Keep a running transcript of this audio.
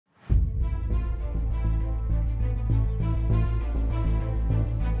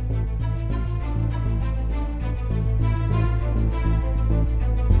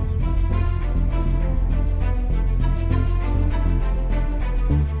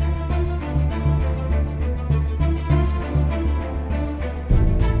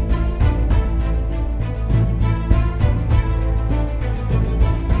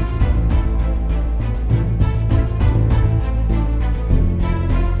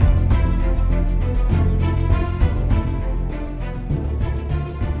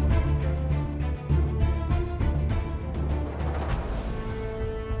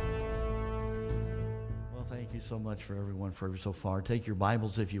for everyone so far. Take your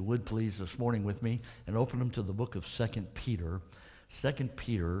Bibles, if you would, please, this morning with me, and open them to the book of 2 Peter. 2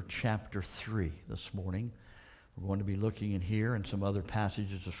 Peter chapter 3 this morning. We're going to be looking in here and some other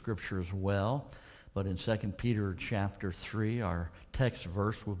passages of Scripture as well. But in 2 Peter chapter 3, our text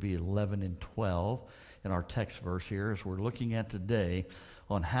verse will be 11 and 12. In our text verse here, as we're looking at today,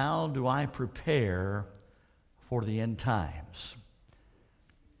 on how do I prepare for the end times.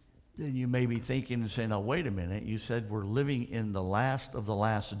 Then you may be thinking and saying, now wait a minute, you said we're living in the last of the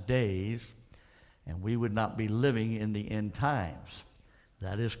last days, and we would not be living in the end times.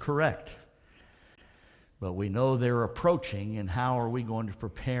 That is correct. But we know they're approaching, and how are we going to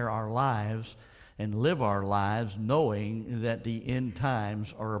prepare our lives and live our lives knowing that the end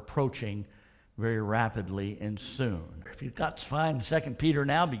times are approaching very rapidly and soon. If you've got to find 2 Peter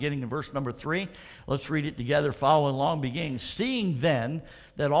now, beginning in verse number 3, let's read it together, following along, beginning, seeing then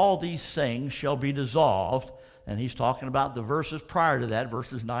that all these things shall be dissolved, and he's talking about the verses prior to that,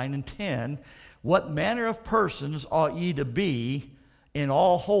 verses 9 and 10, what manner of persons ought ye to be in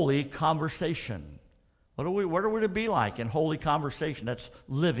all holy conversation? What are we to be like in holy conversation? That's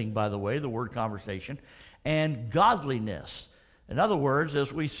living, by the way, the word conversation, and godliness. In other words,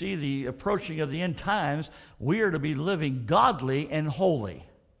 as we see the approaching of the end times, we are to be living godly and holy.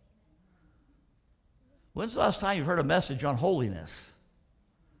 When's the last time you've heard a message on holiness?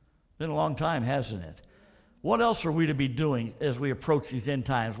 Been a long time, hasn't it? What else are we to be doing as we approach these end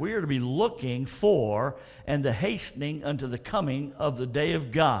times? We are to be looking for and the hastening unto the coming of the day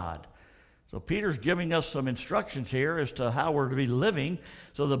of God. So Peter's giving us some instructions here as to how we're to be living.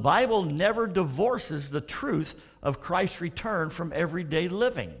 So the Bible never divorces the truth of Christ's return from everyday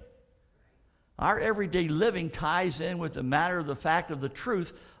living. Our everyday living ties in with the matter of the fact of the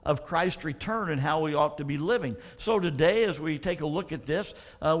truth of Christ's return and how we ought to be living. So today, as we take a look at this,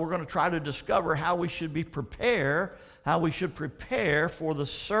 we're going to try to discover how we should prepare for the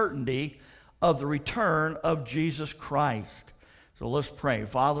certainty of the return of Jesus Christ. So let's pray.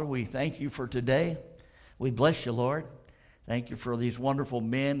 Father, we thank you for today. We bless you, Lord. Thank you for these wonderful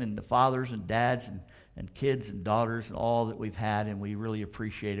men and the fathers and dads and kids and daughters and all that we've had, and we really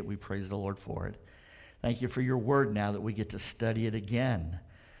appreciate it. We praise the Lord for it. Thank you for your word now that we get to study it again.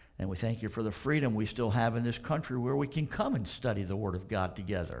 And we thank you for the freedom we still have in this country where we can come and study the word of God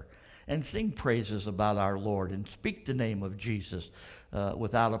together and sing praises about our Lord and speak the name of Jesus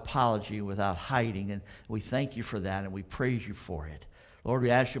without apology, without hiding. And we thank you for that, and we praise you for it. Lord, we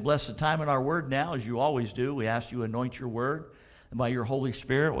ask you to bless the time in our word now, as you always do. We ask you to anoint your word. And by your Holy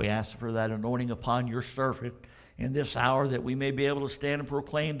Spirit, we ask for that anointing upon your servant in this hour, that we may be able to stand and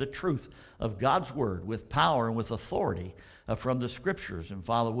proclaim the truth of God's word with power and with authority from the Scriptures. And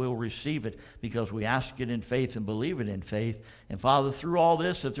Father, we'll receive it because we ask it in faith and believe it in faith. And Father, through all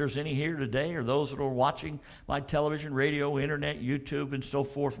this, if there's any here today or those that are watching by television, radio, internet, YouTube, and so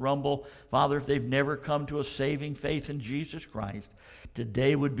forth, Rumble, Father, if they've never come to a saving faith in Jesus Christ,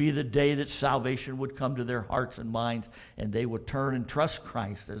 today would be the day that salvation would come to their hearts and minds, and they would turn and trust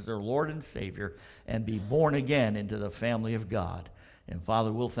Christ as their Lord and Savior and be born again into the family of God. And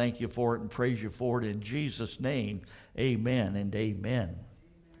Father, we'll thank you for it and praise you for it in Jesus' name. Amen and amen.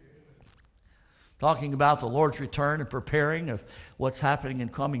 Talking about the Lord's return and preparing of what's happening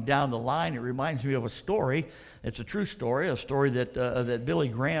and coming down the line, it reminds me of a story. It's a true story, a story that Billy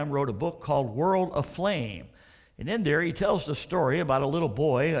Graham wrote a book called World Aflame. And in there he tells the story about a little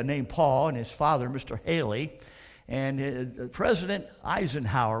boy named Paul and his father, Mr. Haley. And President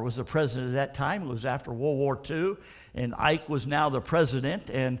Eisenhower was the president at that time. It was after World War II, and Ike was now the president,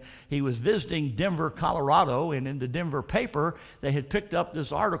 and he was visiting Denver, Colorado, and in the Denver paper, they had picked up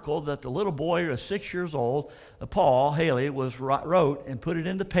this article that the little boy, 6 years old, Paul Haley, wrote and put it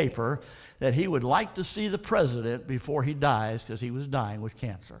in the paper that he would like to see the president before he dies because he was dying with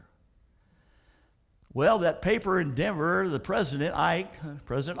cancer. Well, that paper in Denver, the president,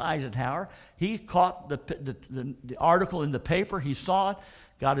 President Eisenhower, he caught the article in the paper. He saw it,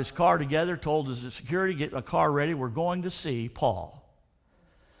 got his car together, told his security, get a car ready. We're going to see Paul.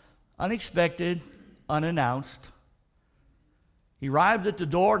 Unexpected, unannounced. He arrived at the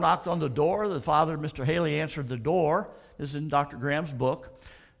door, knocked on the door. The father, Mr. Haley, answered the door. This is in Dr. Graham's book.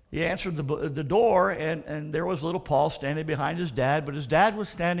 He answered the door, and there was little Paul standing behind his dad, but his dad was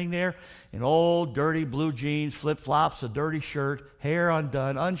standing there in old, dirty blue jeans, flip-flops, a dirty shirt, hair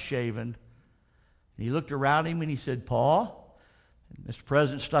undone, unshaven. And he looked around him, and he said, Paul. And Mr.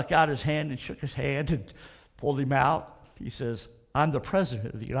 President stuck out his hand and shook his hand and pulled him out. He says, I'm the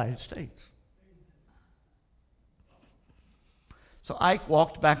President of the United States. So Ike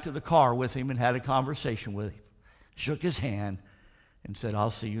walked back to the car with him and had a conversation with him, shook his hand, and said, I'll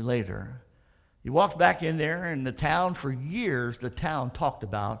see you later. He walked back in there, and the town, for years, the town talked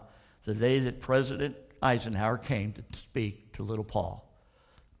about the day that President Eisenhower came to speak to little Paul.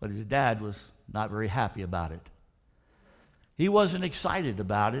 But his dad was not very happy about it. He wasn't excited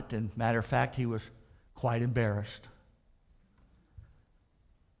about it, and matter of fact, he was quite embarrassed.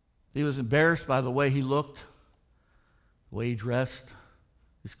 He was embarrassed by the way he looked, the way he dressed,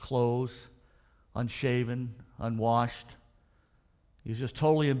 his clothes, unshaven, unwashed. He was just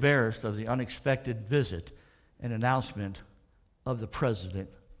totally embarrassed of the unexpected visit and announcement of the President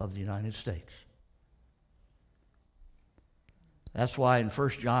of the United States. That's why in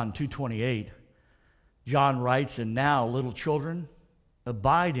 1 John 2:28, John writes, "And now, little children,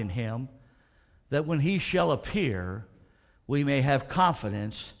 abide in him, that when he shall appear, we may have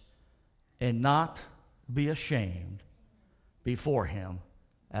confidence and not be ashamed before him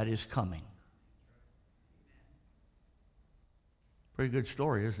at his coming." Pretty good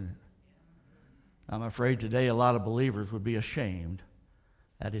story, isn't it? I'm afraid today a lot of believers would be ashamed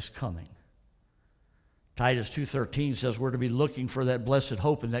at his coming. Titus 2:13 says we're to be looking for that blessed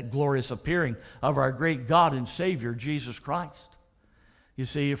hope and that glorious appearing of our great God and Savior, Jesus Christ. You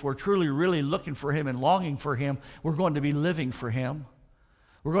see, if we're truly, really looking for him and longing for him, we're going to be living for him.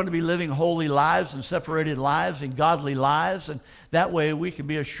 We're going to be living holy lives and separated lives and godly lives, and that way we can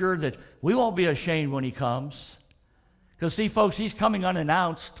be assured that we won't be ashamed when he comes. Because see, folks, he's coming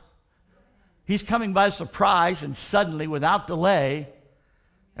unannounced. He's coming by surprise and suddenly without delay,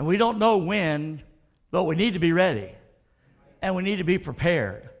 and we don't know when, but we need to be ready, and we need to be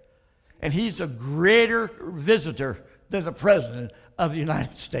prepared. And he's a greater visitor than the President of the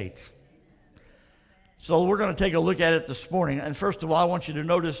United States. So we're going to take a look at it this morning. And first of all, I want you to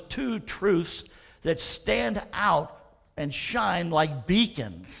notice two truths that stand out and shine like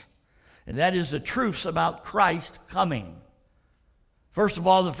beacons. And that is the truths about Christ coming. First of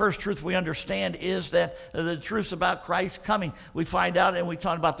all, the first truth we understand is that the truths about Christ coming. We find out and we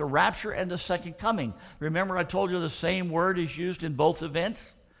talk about the rapture and the second coming. Remember I told you the same word is used in both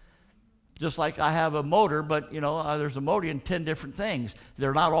events? Just like I have a motor, but there's a motor in 10 different things.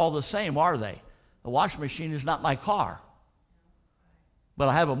 They're not all the same, are they? The washing machine is not my car. But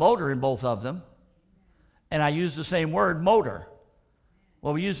I have a motor in both of them. And I use the same word, motor.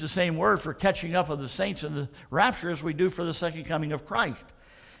 Well, we use the same word for catching up of the saints in the rapture as we do for the second coming of Christ.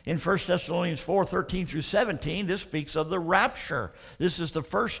 In 1 Thessalonians 4:13 through 17, this speaks of the rapture. This is the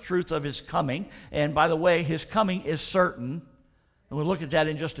first truth of his coming. And by the way, his coming is certain. And we'll look at that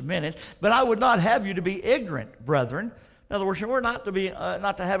in just a minute. But I would not have you to be ignorant, brethren. In other words, we're not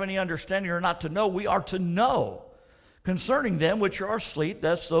to have any understanding or not to know. We are to know concerning them which are asleep,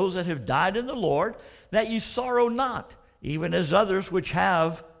 that's those that have died in the Lord, that ye sorrow not, even as others which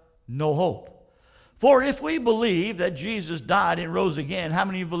have no hope. For if we believe that Jesus died and rose again, how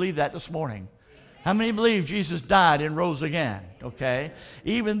many of you believe that this morning? How many believe Jesus died and rose again? Okay.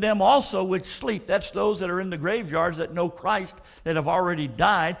 Even them also which sleep, that's those that are in the graveyards that know Christ, that have already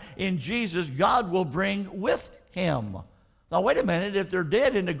died, in Jesus God will bring with him. Now, wait a minute. If they're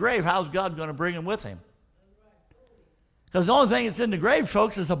dead in the grave, how's God going to bring them with him? Because the only thing that's in the grave,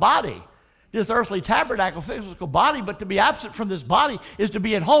 folks, is a body. This earthly tabernacle, physical body, but to be absent from this body is to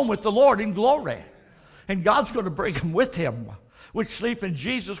be at home with the Lord in glory. And God's going to bring them with him. Which sleep in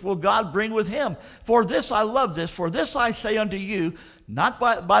Jesus will God bring with him. For this I love this, for this I say unto you, not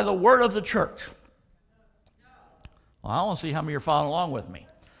by the word of the church. Well, I want to see how many are following along with me.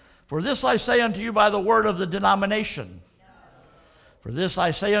 For this I say unto you by the word of the denomination. For this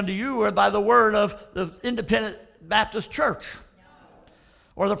I say unto you, or by the word of the independent Baptist church,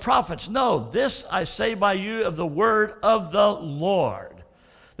 or the prophets. No, this I say by you of the word of the Lord,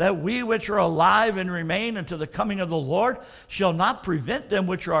 that we which are alive and remain unto the coming of the Lord shall not prevent them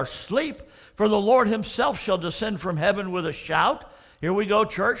which are asleep. For the Lord himself shall descend from heaven with a shout. Here we go,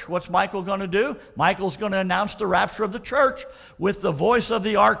 church. What's Michael going to do? Michael's going to announce the rapture of the church with the voice of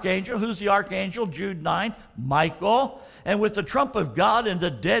the archangel. Who's the archangel? Jude 9. Michael. And with the trump of God, and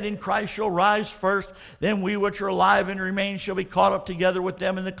the dead in Christ shall rise first. Then we which are alive and remain shall be caught up together with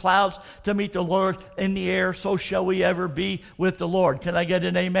them in the clouds to meet the Lord in the air. So shall we ever be with the Lord. Can I get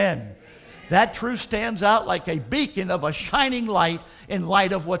an amen? That truth stands out like a beacon of a shining light in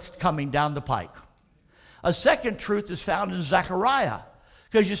light of what's coming down the pike. A second truth is found in Zechariah.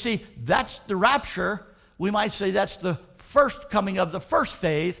 Because you see, that's the rapture. We might say that's the first coming of the first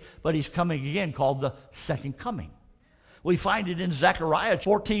phase, but he's coming again called the second coming. We find it in Zechariah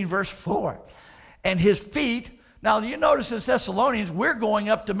 14, verse 4. And his feet, now you notice in Thessalonians, we're going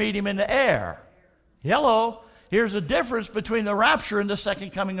up to meet him in the air. Hello. Here's the difference between the rapture and the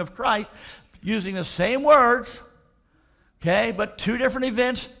second coming of Christ. Using the same words, Okay, but two different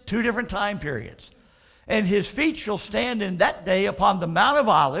events, two different time periods. And his feet shall stand in that day upon the Mount of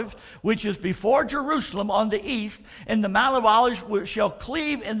Olives, which is before Jerusalem on the east, and the Mount of Olives shall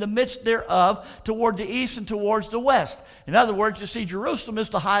cleave in the midst thereof toward the east and towards the west. In other words, you see, Jerusalem is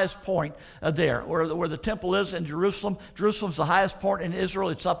the highest point there, where the temple is in Jerusalem. Jerusalem's the highest point in Israel.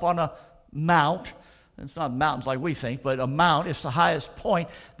 It's up on a mount. It's not mountains like we think, but a mount. It's the highest point.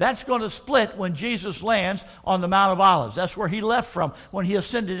 That's going to split when Jesus lands on the Mount of Olives. That's where he left from when he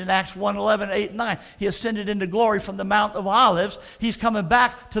ascended in Acts 1, 11, 8, 9. He ascended into glory from the Mount of Olives. He's coming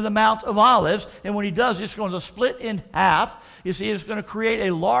back to the Mount of Olives, and when he does, it's going to split in half. You see, it's going to create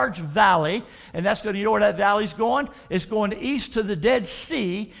a large valley, and that's going to, you know where that valley's going? It's going east to the Dead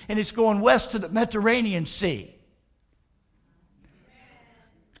Sea, and it's going west to the Mediterranean Sea.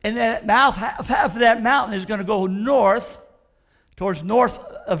 And that mouth, half of that mountain is going to go north, towards north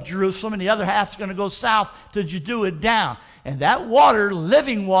of Jerusalem, and the other half is going to go south to Judea down. And that water,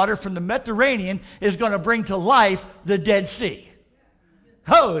 living water from the Mediterranean, is going to bring to life the Dead Sea.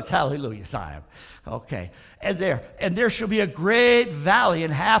 Oh, it's hallelujah time. Okay. And there shall be a great valley,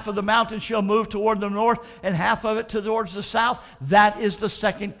 and half of the mountain shall move toward the north, and half of it towards the south. That is the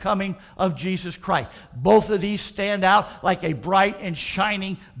second coming of Jesus Christ. Both of these stand out like a bright and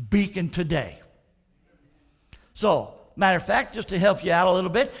shining beacon today. So, matter of fact, just to help you out a little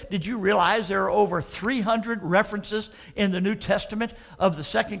bit, did you realize there are over 300 references in the New Testament of the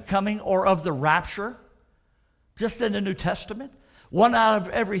second coming or of the rapture? Just in the New Testament. 1 out of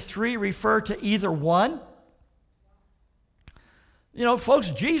every 3 refer to either one. You know,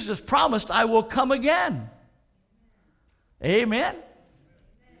 folks, Jesus promised, I will come again. Amen?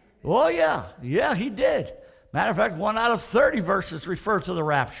 Oh, yeah. Yeah, he did. Matter of fact, 1 out of 30 verses refer to the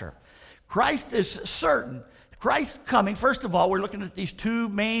rapture. Christ is certain. Christ's coming, first of all, we're looking at these 2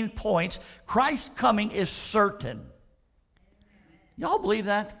 main points. Christ's coming is certain. Y'all believe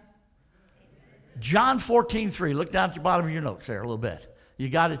that? John 14:3. Look down at the bottom of your notes there a little bit. You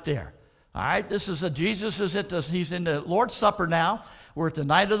got it there. All right, Jesus is he's in the Lord's Supper now. We're at the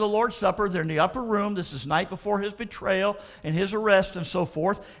night of the Lord's Supper. They're in the upper room. This is night before his betrayal and his arrest and so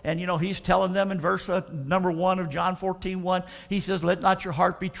forth. And, you know, he's telling them in verse number 1 of John 14:1, he says, let not your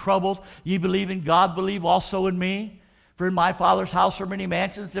heart be troubled. Ye believe in God, believe also in me. For in my Father's house are many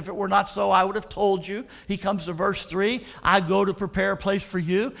mansions. If it were not so, I would have told you. He comes to verse 3. I go to prepare a place for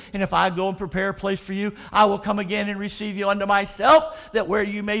you. And if I go and prepare a place for you, I will come again and receive you unto myself, that where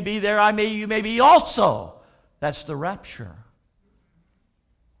you may be, there you may be also. That's the rapture.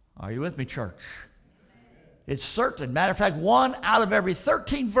 Are you with me, church? It's certain. Matter of fact, 1 out of every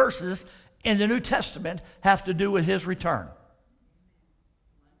 13 verses in the New Testament have to do with his return.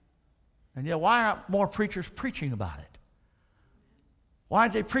 And yet, why aren't more preachers preaching about it? Why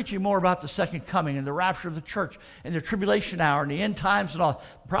aren't they preaching more about the second coming and the rapture of the church and the tribulation hour and the end times and all?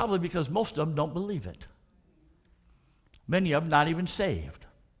 Probably because most of them don't believe it. Many of them not even saved.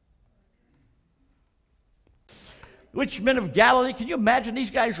 Which men of Galilee, can you imagine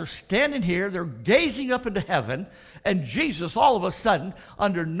these guys are standing here, they're gazing up into heaven, and Jesus all of a sudden,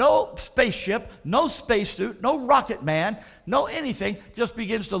 under no spaceship, no spacesuit, no rocket man, no anything, just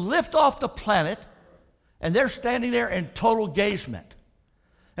begins to lift off the planet, and they're standing there in total gazement.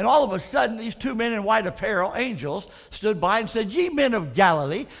 And all of a sudden, these 2 men in white apparel, angels, stood by and said, Ye men of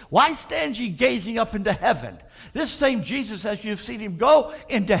Galilee, why stand ye gazing up into heaven? This same Jesus, as you've seen him go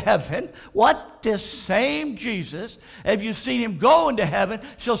into heaven, what? This same Jesus, as you've seen him go into heaven,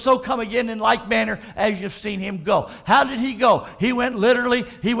 shall so come again in like manner as you've seen him go. How did he go? He went literally,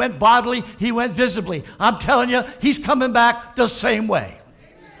 he went bodily, he went visibly. I'm telling you, he's coming back the same way.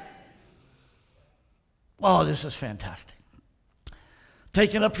 Oh, this is fantastic.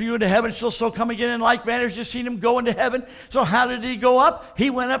 Taken up for you into heaven, shall so come again in like manner as you've seen him go into heaven. So how did he go up? He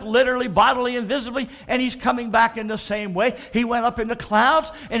went up literally, bodily, and visibly, and he's coming back in the same way. He went up in the clouds,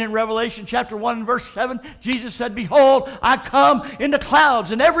 and in Revelation chapter 1 and verse 7, Jesus said, Behold, I come in the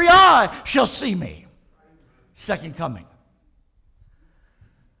clouds, and every eye shall see me. Second coming.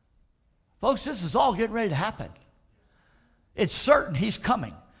 Folks, this is all getting ready to happen. It's certain he's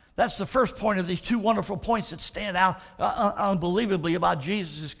coming. That's the first point of these 2 wonderful points that stand out unbelievably about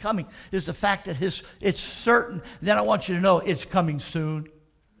Jesus' coming, is the fact that it's certain. Then I want you to know it's coming soon.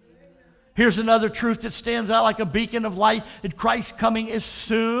 Here's another truth that stands out like a beacon of light, that Christ's coming is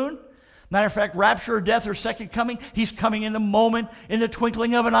soon. Matter of fact, rapture or death or second coming, he's coming in the moment, in the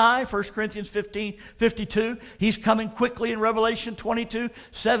twinkling of an eye, 1 Corinthians 15:52. He's coming quickly in Revelation 22,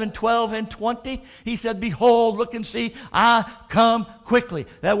 7, 12, and 20. He said, Behold, look and see, I come quickly.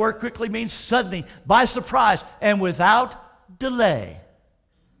 That word quickly means suddenly, by surprise, and without delay.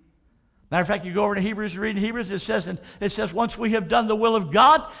 Matter of fact, you go over to Hebrews and read in Hebrews, it says, once we have done the will of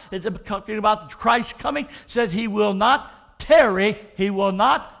God, it's talking about Christ coming, it says he will not tarry, he will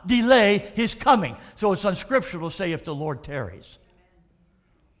not delay his coming. So it's unscriptural to say if the Lord tarries.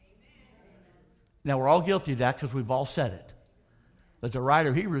 Now, we're all guilty of that because we've all said it. But the writer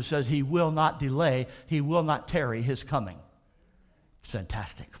of Hebrews says he will not delay, he will not tarry his coming. It's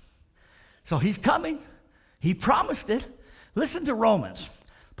fantastic. So he's coming. He promised it. Listen to Romans.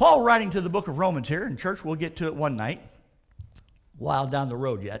 Paul writing to the book of Romans here in church. We'll get to it one night. A while down the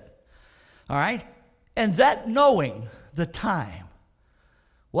road yet. All right? And that knowing the time.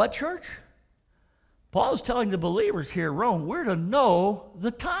 What, church? Paul's telling the believers here in Rome, we're to know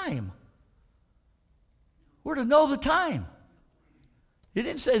the time. We're to know the time. He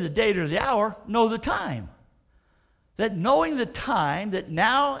didn't say the date or the hour, know the time. That knowing the time, that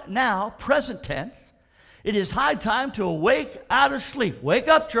now, present tense, it is high time to awake out of sleep. Wake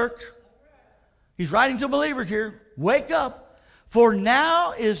up, church. He's writing to believers here. Wake up. For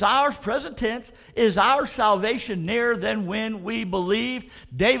now is our, present tense, is our salvation nearer than when we believed.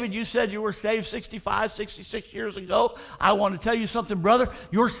 David, you said you were saved 65, 66 years ago. I want to tell you something, brother.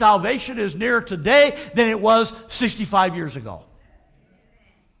 Your salvation is nearer today than it was 65 years ago.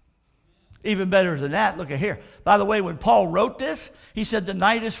 Even better than that, look at here. By the way, when Paul wrote this, he said the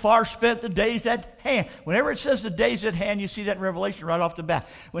night is far spent, the day's at hand. Whenever it says the day's at hand, you see that in Revelation right off the bat.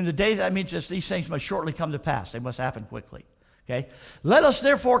 When the days, that means just these things must shortly come to pass. They must happen quickly. Okay? Let us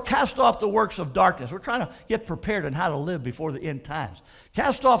therefore cast off the works of darkness. We're trying to get prepared on how to live before the end times.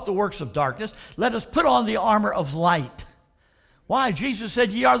 Cast off the works of darkness. Let us put on the armor of light. Why? Jesus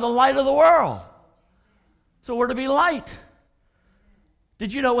said, ye are the light of the world. So we're to be light.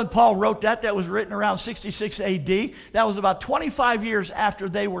 Did you know when Paul wrote that, that was written around 66 A.D.? That was about 25 years after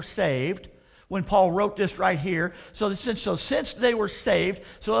they were saved when Paul wrote this right here. So since they were saved,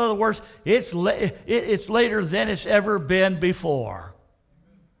 so in other words, it's later than it's ever been before.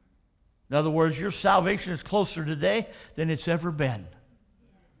 In other words, your salvation is closer today than it's ever been.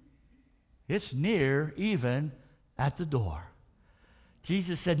 It's near, even at the door.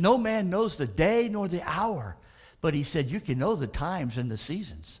 Jesus said, no man knows the day nor the hour. But he said, you can know the times and the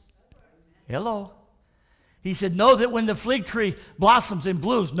seasons. Hello. He said, know that when the fig tree blossoms and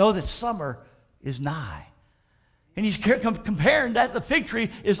blooms, know that summer is nigh. And he's comparing that the fig tree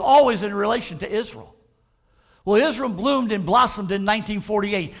is always in relation to Israel. Well, Israel bloomed and blossomed in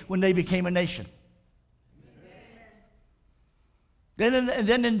 1948 when they became a nation.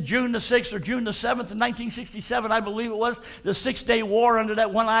 Then in June the 6th or June the 7th in 1967, I believe it was, the 6-day war under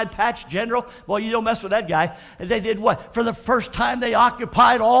that one-eyed patch general. Well, you don't mess with that guy. And they did what? For the first time, they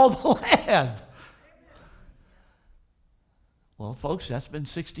occupied all the land. Well, folks, that's been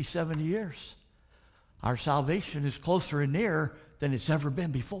 60, 70 years. Our salvation is closer and nearer than it's ever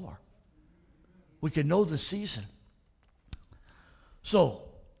been before. We can know the season. So,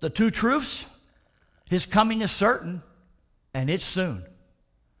 the two truths, his coming is certain, and it's soon.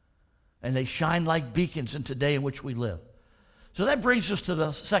 And they shine like beacons in today in which we live. So that brings us to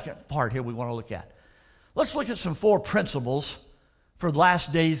the second part here we want to look at. Let's look at some 4 principles for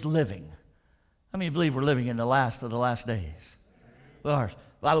last days living. How many believe we're living in the last of the last days? Well,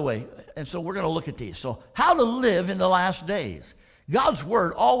 by the way, and so we're going to look at these. So how to live in the last days. God's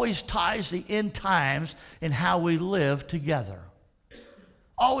word always ties the end times in how we live together.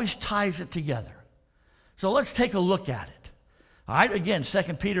 Always ties it together. So let's take a look at it. All right, again, 2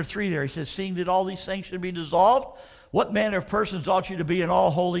 Peter 3 there, he says, seeing that all these things should be dissolved, what manner of persons ought you to be in all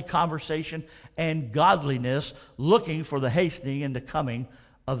holy conversation and godliness, looking for the hastening and the coming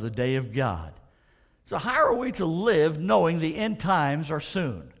of the day of God. So how are we to live knowing the end times are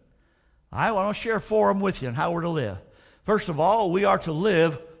soon? I want to share 4 of them with you on how we're to live. First of all, we are to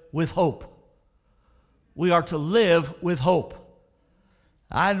live with hope. We are to live with hope.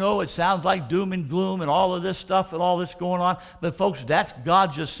 I know it sounds like doom and gloom and all of this stuff and all this going on, but folks, that's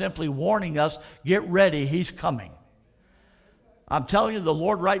God just simply warning us, get ready, he's coming. I'm telling you, the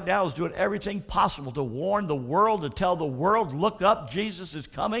Lord right now is doing everything possible to warn the world, to tell the world, look up, Jesus is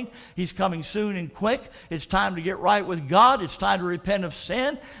coming. He's coming soon and quick. It's time to get right with God. It's time to repent of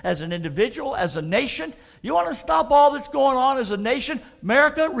sin as an individual, as a nation. You want to stop all that's going on as a nation?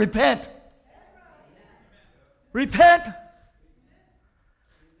 America, repent. Repent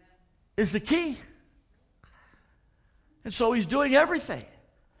is the key. And so he's doing everything.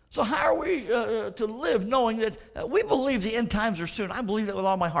 So how are we to live knowing that we believe the end times are soon? I believe that with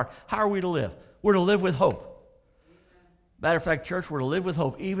all my heart. How are we to live? We're to live with hope. Matter of fact, church, we're to live with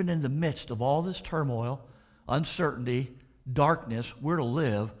hope. Even in the midst of all this turmoil, uncertainty, darkness, we're to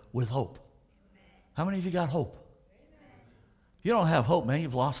live with hope. How many of you got hope? If you don't have hope, man,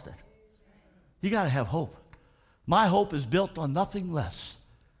 you've lost it. You got to have hope. My hope is built on nothing less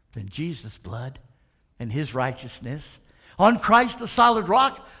than Jesus' blood and his righteousness. On Christ, the solid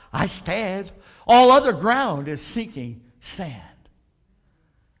rock, I stand. All other ground is sinking sand.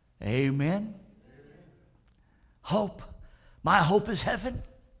 Amen. Hope. My hope is heaven.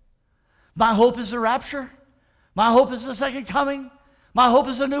 My hope is the rapture. My hope is the second coming. My hope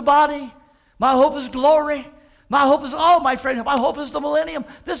is a new body. My hope is glory. My hope is, oh, my friend, my hope is the millennium.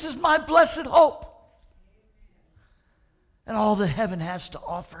 This is my blessed hope. And all that heaven has to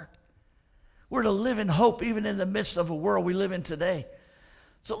offer. We're to live in hope even in the midst of a world we live in today.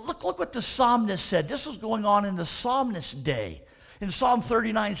 So look what the psalmist said. This was going on in the psalmist's day. In Psalm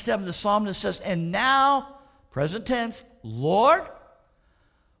 39:7, the psalmist says, and now, present tense, Lord,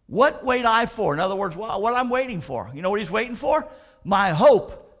 what wait I for? In other words, what I'm waiting for. You know what he's waiting for? My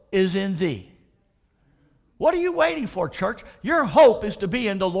hope is in thee. What are you waiting for, church? Your hope is to be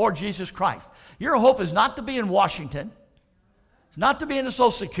in the Lord Jesus Christ. Your hope is not to be in Washington. It's not to be in the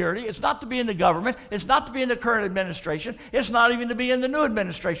Social Security. It's not to be in the government. It's not to be in the current administration. It's not even to be in the new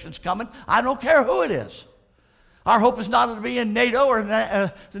administration that's coming. I don't care who it is. Our hope is not to be in NATO or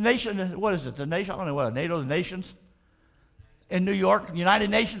the nation, what is it, the nation, I don't know what, NATO, the nations in New York, the United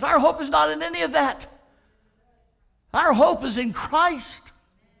Nations. Our hope is not in any of that. Our hope is in Christ,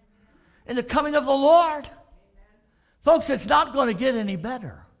 in the coming of the Lord. Folks, it's not going to get any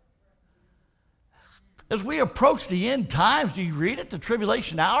better. As we approach the end times, do you read it, the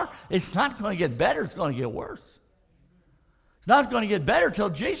tribulation hour? It's not going to get better, it's going to get worse. It's not going to get better till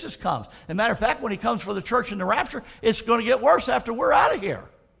Jesus comes. As a matter of fact, when he comes for the church in the rapture, it's going to get worse after we're out of here.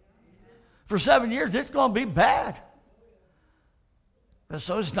 For 7 years, it's going to be bad. And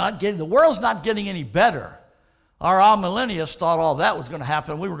so it's not getting, the world's not getting any better. Our millennials thought all that was going to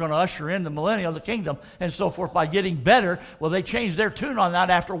happen. We were going to usher in the millennium of the kingdom and so forth by getting better. Well, they changed their tune on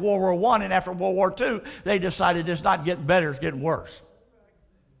that after World War I, and after World War II, they decided it's not getting better, it's getting worse.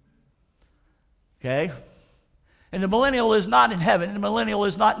 Okay? And the millennial is not in heaven. The millennial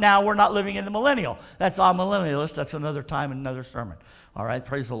is not now. We're not living in the millennial. That's our millennialist. That's another time and another sermon. All right?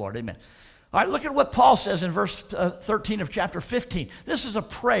 Praise the Lord. Amen. All right, look at what Paul says in verse 13 of chapter 15. This is a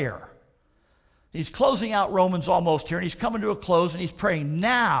prayer. He's closing out Romans almost here, and he's coming to a close, and he's praying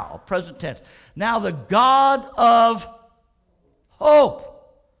now, present tense. Now the God of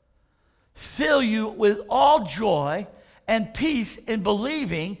hope fill you with all joy and peace in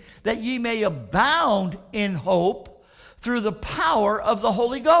believing that ye may abound in hope through the power of the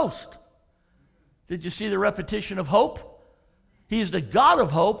Holy Ghost. Did you see the repetition of hope? He's the God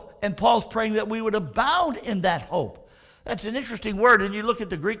of hope, and Paul's praying that we would abound in that hope. That's an interesting word, and you look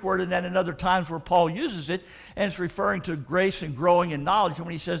at the Greek word and then in other times where Paul uses it, and it's referring to grace and growing in knowledge. And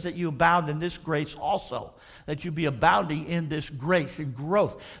when he says that you abound in this grace also, that you be abounding in this grace and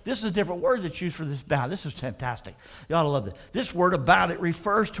growth. This is a different word that's used for this bound. This is fantastic. You ought to love this. This word abound, it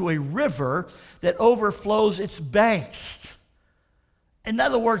refers to a river that overflows its banks. In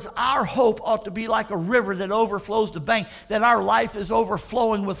other words, our hope ought to be like a river that overflows the bank, that our life is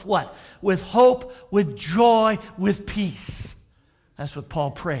overflowing with what? With hope, with joy, with peace. That's what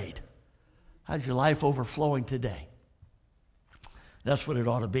Paul prayed. How's your life overflowing today? That's what it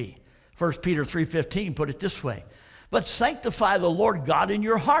ought to be. 1 Peter 3:15 put it this way. But sanctify the Lord God in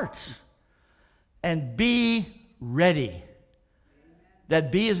your hearts and be ready.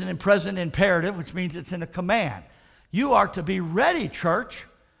 That be is an present imperative, which means it's in a command. You are to be ready, church,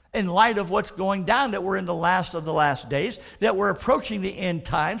 in light of what's going down, that we're in the last of the last days, that we're approaching the end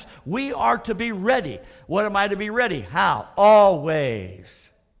times. We are to be ready. What am I to be ready? How? Always.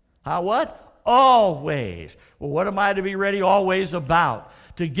 How what? Always. Well, what am I to be ready always about?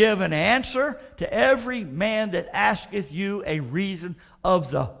 To give an answer to every man that asketh you a reason of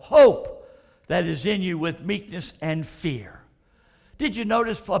the hope that is in you with meekness and fear. Did you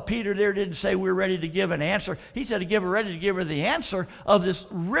notice Peter there didn't say we're ready to give an answer? He said ready to give her the answer of this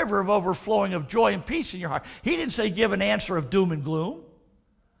river of overflowing of joy and peace in your heart. He didn't say give an answer of doom and gloom.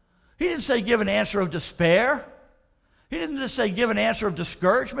 He didn't say give an answer of despair. He didn't just say give an answer of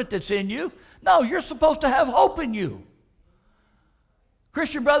discouragement that's in you. No, you're supposed to have hope in you.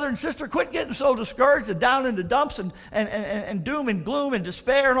 Christian brother and sister, quit getting so discouraged and down in the dumps and doom and gloom and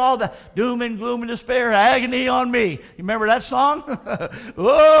despair and all that. Doom and gloom and despair, agony on me. You remember that song?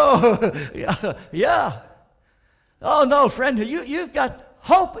 Oh, yeah. Oh, no, friend, you've got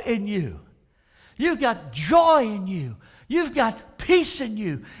hope in you. You've got joy in you. You've got peace in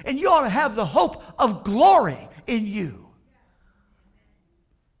you. And you ought to have the hope of glory in you.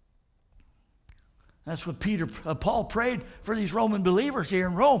 That's what Paul prayed for these Roman believers here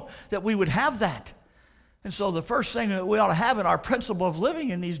in Rome, that we would have that. And so the first thing that we ought to have in our principle of living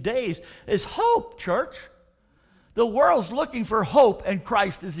in these days is hope, church. The world's looking for hope, and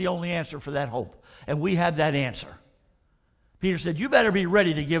Christ is the only answer for that hope. And we have that answer. Peter said, you better be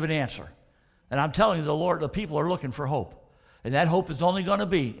ready to give an answer. And I'm telling you, the people are looking for hope. And that hope is only going to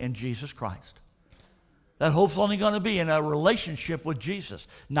be in Jesus Christ. That hope's only going to be in a relationship with Jesus.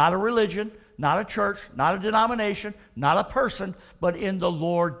 Not a religion, not a church, not a denomination, not a person, but in the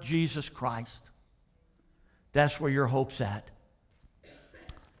Lord Jesus Christ. That's where your hope's at.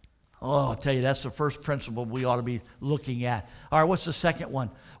 Oh, I'll tell you, that's the first principle we ought to be looking at. All right, what's the second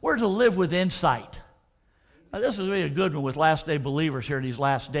one? We're to live with insight. Now, this is really a good one with last-day believers here in these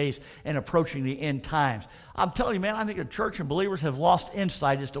last days and approaching the end times. I'm telling you, man, I think the church and believers have lost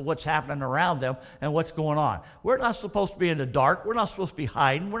insight as to what's happening around them and what's going on. We're not supposed to be in the dark. We're not supposed to be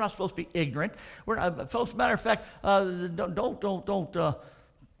hiding. We're not supposed to be ignorant. We're not, folks, matter of fact, my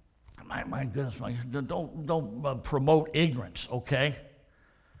goodness, don't promote ignorance, okay?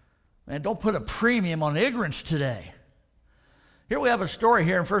 And don't put a premium on ignorance today. Here we have a story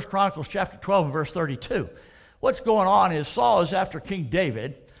here in 1 Chronicles chapter 12 and verse 32. What's going on is Saul is after King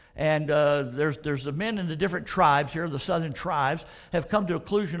David, and there's the men in the different tribes here, the southern tribes, have come to a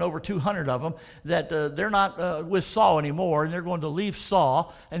conclusion, over 200 of them, that they're not with Saul anymore, and they're going to leave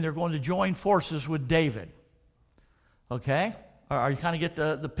Saul, and they're going to join forces with David. Okay? Or you kind of get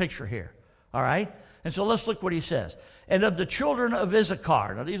the picture here. All right? And so let's look what he says. And of the children of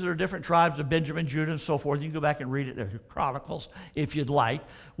Issachar, now these are different tribes of Benjamin, Judah, and so forth. You can go back and read it in Chronicles if you'd like,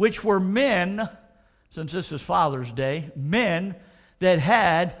 which were men, since this is Father's Day, men that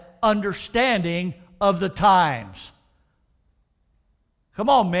had understanding of the times. Come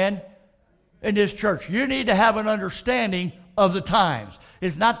on, men, in this church. You need to have an understanding of the times.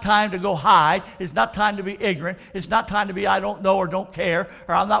 It's not time to go hide. It's not time to be ignorant. It's not time to be I don't know or don't care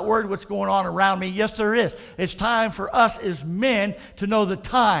or I'm not worried what's going on around me. Yes, there is. It's time for us as men to know the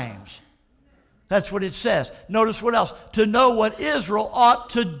times. That's what it says. Notice what else? To know what Israel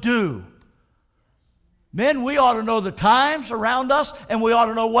ought to do. Men, we ought to know the times around us, and we ought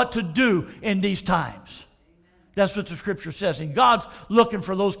to know what to do in these times. That's what the Scripture says. And God's looking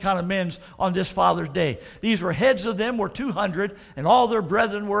for those kind of men on this Father's Day. These were heads of them were 200, and all their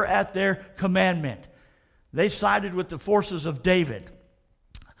brethren were at their commandment. They sided with the forces of David.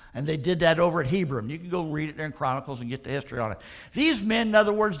 And they did that over at Hebron. You can go read it there in Chronicles and get the history on it. These men, in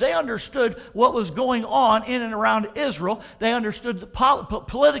other words, they understood what was going on in and around Israel. They understood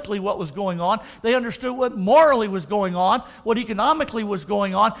politically what was going on. They understood what morally was going on, what economically was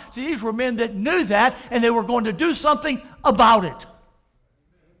going on. See, these were men that knew that, and they were going to do something about it.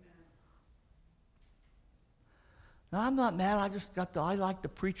 Now, I'm not mad. I like to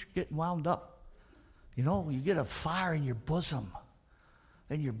preach getting wound up. You know, you get a fire in your bosom.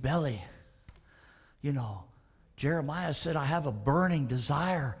 In your belly. You know, Jeremiah said, I have a burning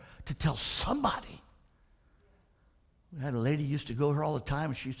desire to tell somebody. We had a lady who used to go here all the time,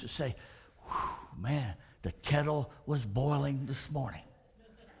 and she used to say, man, the kettle was boiling this morning.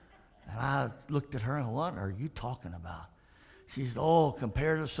 And I looked at her and, what are you talking about? She said, oh,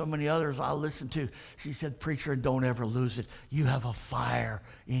 compared to so many others I listened to. She said, preacher, don't ever lose it. You have a fire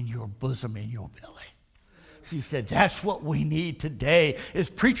in your bosom, in your belly. She said, that's what we need today is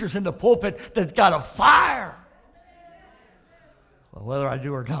preachers in the pulpit that got a fire. Well, whether I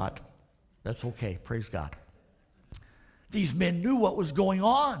do or not, that's okay. Praise God. These men knew what was going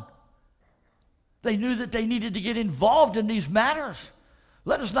on. They knew that they needed to get involved in these matters.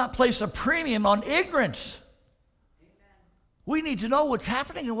 Let us not place a premium on ignorance. We need to know what's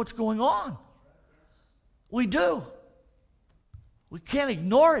happening and what's going on. We do. We can't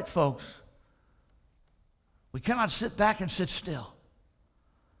ignore it, folks. We cannot sit back and sit still.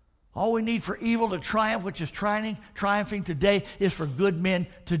 All we need for evil to triumph, which is triumphing today, is for good men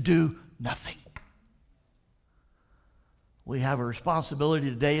to do nothing. We have a responsibility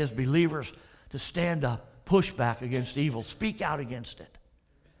today as believers to stand up, push back against evil, speak out against it.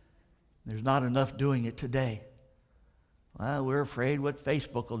 There's not enough doing it today. Well, we're afraid what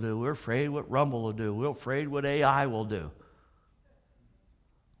Facebook will do. We're afraid what Rumble will do. We're afraid what AI will do.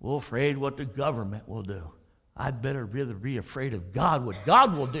 We're afraid what the government will do. I'd better rather be afraid of God, what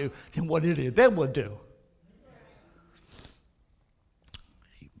God will do, than what any of them will do.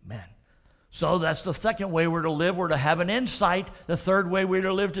 Amen. So that's the second way we're to live. We're to have an insight. The third way we're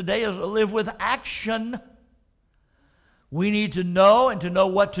to live today is to live with action. We need to know and to know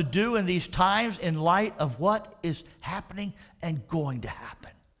what to do in these times in light of what is happening and going to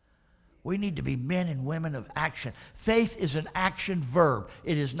happen. We need to be men and women of action. Faith is an action verb.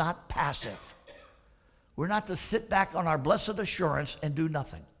 It is not passive. We're not to sit back on our blessed assurance and do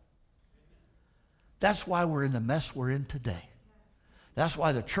nothing. That's why we're in the mess we're in today. That's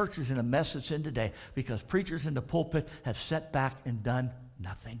why the church is in the mess it's in today, because preachers in the pulpit have sat back and done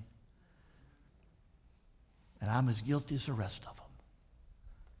nothing. And I'm as guilty as the rest of them.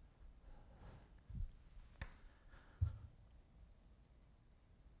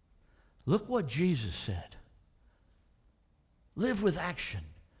 Look what Jesus said. Live with action.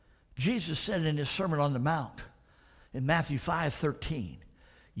 Jesus said in his Sermon on the Mount in Matthew 5:13,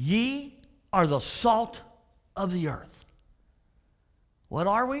 ye are the salt of the earth. What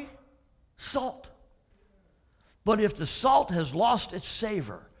are we? Salt. But if the salt has lost its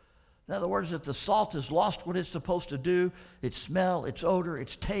savor, in other words, if the salt has lost what it's supposed to do, its smell, its odor,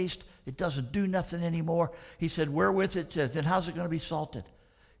 its taste, it doesn't do nothing anymore. He said, wherewith it, then how's it going to be salted?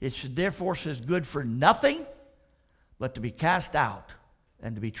 It should therefore says good for nothing but to be cast out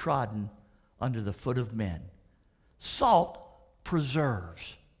and to be trodden under the foot of men. Salt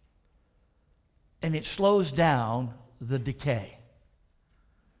preserves, and it slows down the decay.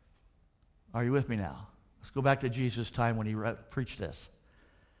 Are you with me now? Let's go back to Jesus' time when he preached this.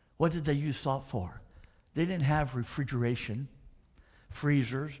 What did they use salt for? They didn't have refrigeration,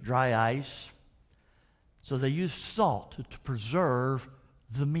 freezers, dry ice. So they used salt to preserve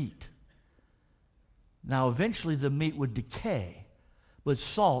the meat. Now, eventually the meat would decay, but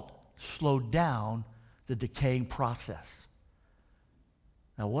salt slowed down the decaying process.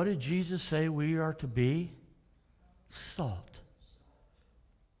 Now, what did Jesus say we are to be? Salt.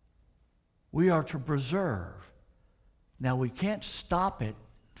 We are to preserve. Now, we can't stop it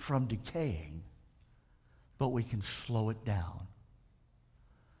from decaying, but we can slow it down.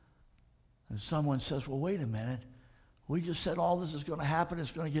 And someone says, well, wait a minute. We just said all this is going to happen.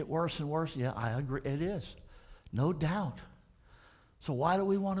 It's going to get worse and worse. Yeah, I agree. It is. No doubt. So why do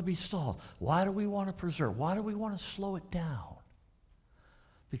we want to be salt? Why do we want to preserve? Why do we want to slow it down?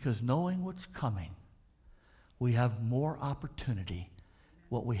 Because knowing what's coming, we have more opportunity,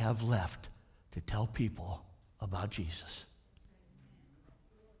 what we have left, to tell people about Jesus.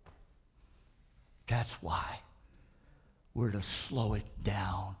 That's why we're to slow it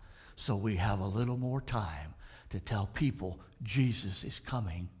down so we have a little more time to tell people Jesus is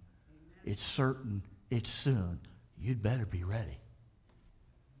coming. It's certain. It's soon. You'd better be ready.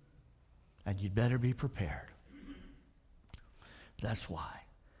 And you'd better be prepared. That's why.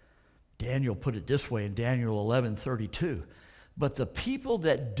 Daniel put it this way in Daniel 11:32. But the people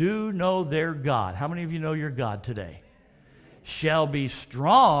that do know their God, how many of you know your God today? Shall be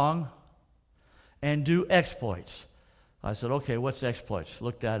strong and do exploits. I said, okay, what's exploits?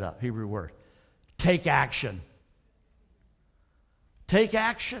 Look that up, Hebrew word. Take action. Take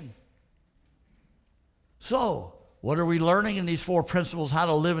action. So, what are we learning in these 4 principles, how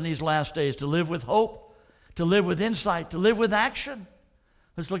to live in these last days? To live with hope, to live with insight, to live with action.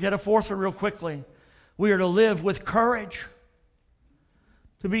 Let's look at a 4th one real quickly. We are to live with courage.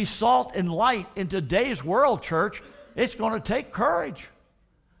 To be salt and light in today's world, church, it's going to take courage.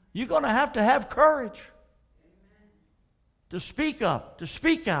 You're going to have courage. To speak up, to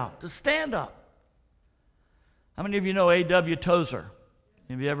speak out, to stand up. How many of you know A.W. Tozer?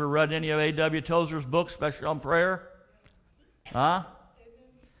 Have you ever read any of A.W. Tozer's books, especially on prayer? Huh?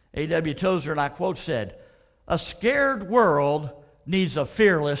 A.W. Tozer, and I quote, said, a scared world needs a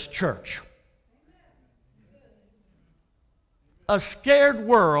fearless church. A scared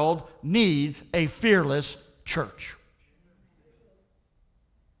world needs a fearless church.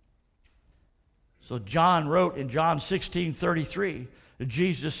 So John wrote in John 16:33,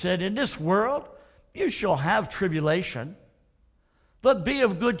 Jesus said, in this world you shall have tribulation, but be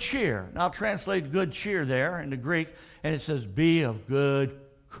of good cheer. Now translate good cheer there in the Greek, and it says be of good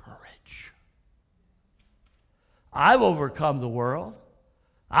courage. I've overcome the world.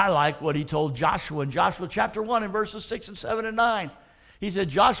 I like what he told Joshua in Joshua chapter 1 in verses 6 and 7 and 9. He said,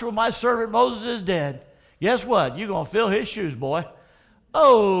 Joshua, my servant Moses is dead. Guess what? You're going to fill his shoes, boy.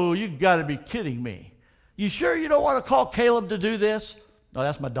 Oh, you got to be kidding me. You sure you don't want to call Caleb to do this? No,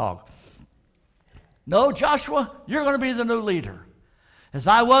 that's my dog. No, Joshua, you're going to be the new leader. As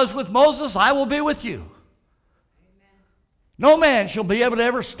I was with Moses, I will be with you. Amen. No man shall be able to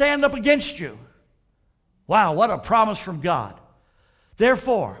ever stand up against you. Wow, what a promise from God.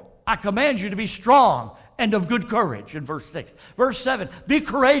 Therefore, I command you to be strong and of good courage in verse 6. Verse 7, be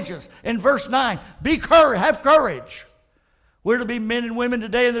courageous. In verse 9, have courage. We're to be men and women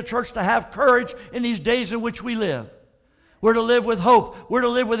today in the church to have courage in these days in which we live. We're to live with hope. We're to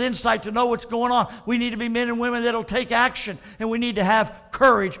live with insight to know what's going on. We need to be men and women that will take action, and we need to have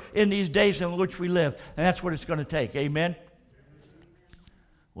courage in these days in which we live. And that's what it's going to take. Amen?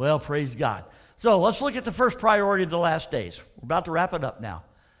 Well, praise God. So let's look at the first priority of the last days. We're about to wrap it up now.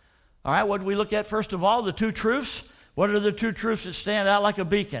 All right, what do we look at first of all? The two truths. What are the two truths that stand out like a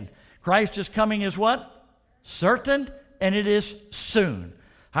beacon? Christ is coming is what? Certain, and it is soon.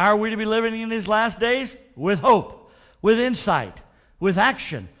 How are we to be living in these last days? With hope, with insight, with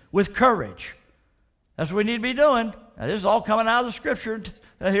action, with courage. That's what we need to be doing. Now, this is all coming out of the Scripture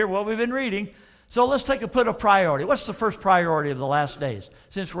here, what we've been reading. So let's put a priority. What's the first priority of the last days,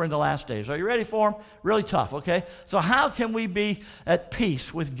 since we're in the last days? Are you ready for them? Really tough, okay? So how can we be at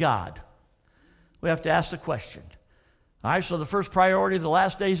peace with God? We have to ask the question. All right, so the first priority of the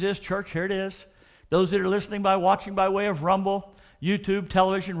last days is, church, here it is. Those that are listening watching by way of Rumble, YouTube,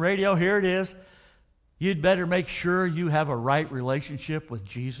 television, radio, here it is. You'd better make sure you have a right relationship with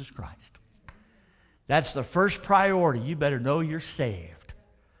Jesus Christ. That's the first priority. You better know you're saved.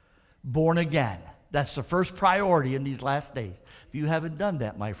 Born again. That's the first priority in these last days. If you haven't done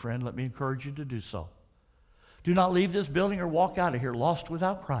that, my friend, let me encourage you to do so. Do not leave this building or walk out of here lost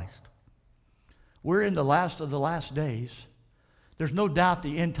without Christ. We're in the last of the last days. There's no doubt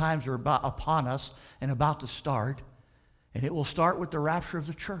the end times are upon us and about to start, and it will start with the rapture of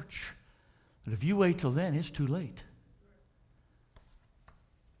the church. But if you wait till then, it's too late.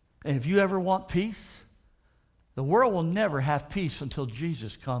 And if you ever want peace, the world will never have peace until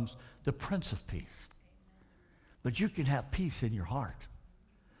Jesus comes, the Prince of Peace. But you can have peace in your heart.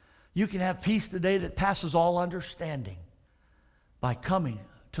 You can have peace today that passes all understanding by coming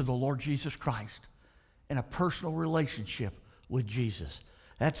to the Lord Jesus Christ in a personal relationship with Jesus.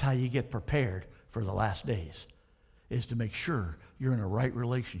 That's how you get prepared for the last days, is to make sure you're in a right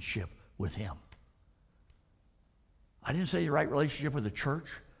relationship with Him. I didn't say the right relationship with the church,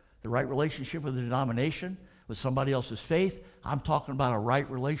 the right relationship with the denomination, with somebody else's faith. I'm talking about a right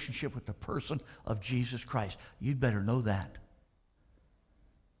relationship with the person of Jesus Christ. You'd better know that.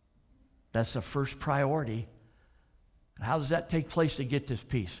 That's the first priority. And how does that take place to get this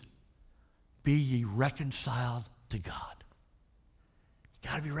peace? Be ye reconciled to God. You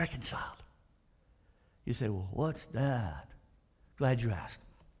got to be reconciled. You say, well, what's that? Glad you asked.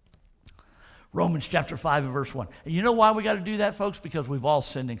 Romans chapter 5 and verse 1. And you know why we got to do that, folks? Because we've all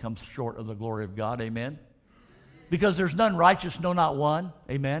sinned and come short of the glory of God. Amen? Because there's none righteous, no, not one.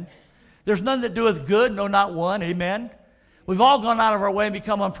 Amen? There's none that doeth good, no, not one. Amen? We've all gone out of our way and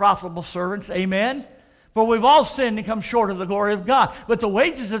become unprofitable servants. Amen? For we've all sinned and come short of the glory of God. But the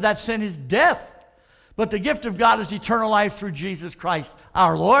wages of that sin is death. But the gift of God is eternal life through Jesus Christ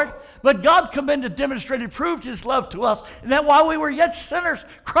our Lord. But God commended, demonstrated, proved His love to us, and that while we were yet sinners,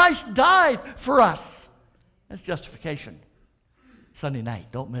 Christ died for us. That's justification. Sunday night,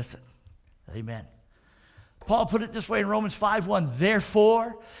 don't miss it. Amen. Paul put it this way in Romans 5:1.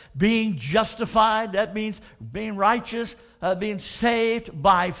 Therefore, being justified, that means being righteous, being saved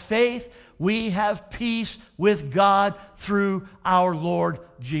by faith, we have peace with God through our Lord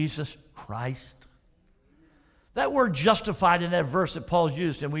Jesus Christ. That word justified in that verse that Paul's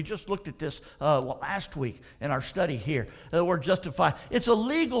used, and we just looked at this last week in our study here. The word justified, it's a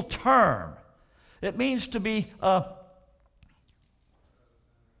legal term. It means to be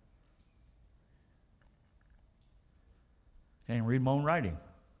can't even read my own writing.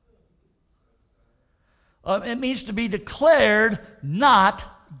 It means to be declared not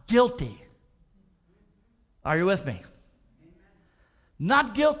guilty. Are you with me?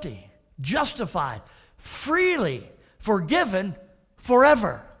 Not guilty, justified, freely forgiven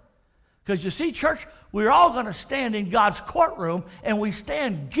forever. Because you see, church, we're all going to stand in God's courtroom, and we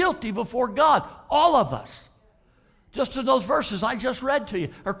stand guilty before God, all of us. Just in those verses I just read to you,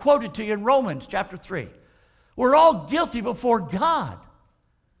 or quoted to you in Romans chapter 3. We're all guilty before God.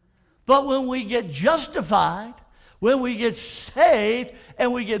 But when we get justified, when we get saved,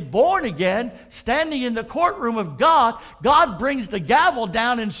 and we get born again, standing in the courtroom of God, God brings the gavel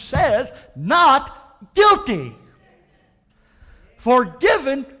down and says, not guilty.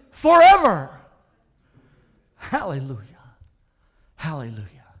 Forgiven forever. Hallelujah. Hallelujah.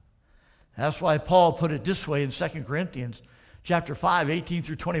 That's why Paul put it this way in 2 Corinthians chapter 5, 18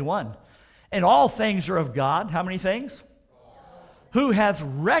 through 21. And all things are of God. How many things? Who hath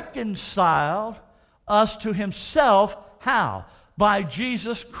reconciled us to Himself. How? By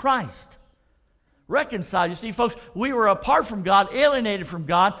Jesus Christ. Reconciled. You see, folks, we were apart from God, alienated from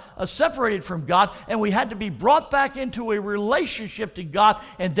God, separated from God, and we had to be brought back into a relationship to God,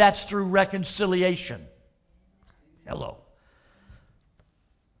 and that's through reconciliation. Hello.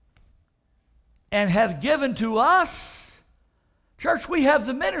 And hath given to us, church, we have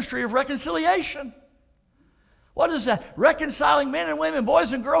the ministry of reconciliation. What is that? Reconciling men and women,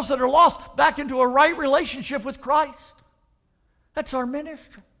 boys and girls that are lost back into a right relationship with Christ. That's our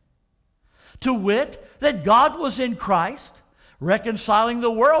ministry. To wit, that God was in Christ, reconciling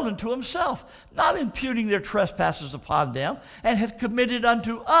the world unto himself, not imputing their trespasses upon them, and hath committed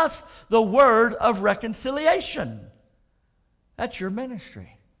unto us the word of reconciliation. That's your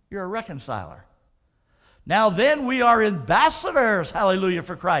ministry. You're a reconciler. Now then, we are ambassadors, hallelujah,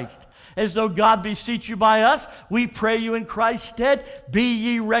 for Christ. As though God beseech you by us, we pray you in Christ's stead, be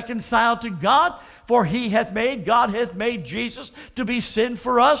ye reconciled to God. For God hath made Jesus to be sin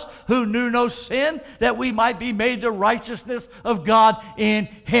for us, who knew no sin, that we might be made the righteousness of God in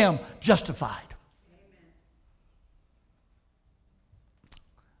him, justified. Amen.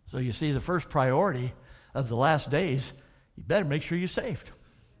 So you see, the first priority of the last days, you better make sure you're saved.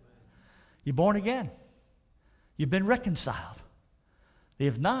 You're born again. You've been reconciled.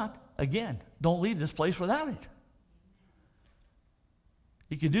 If not, again, don't leave this place without it.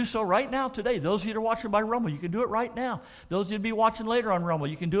 You can do so right now today. Those of you that are watching by Rumble, you can do it right now. Those of you that be watching later on Rumble,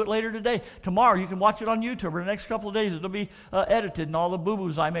 you can do it later today. Tomorrow, you can watch it on YouTube. Or the next couple of days, it'll be edited, and all the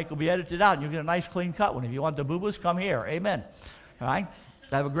boo-boos I make will be edited out, and you'll get a nice, clean cut one. If you want the boo-boos, come here. Amen. All right?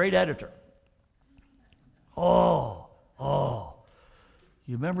 I have a great editor. Oh.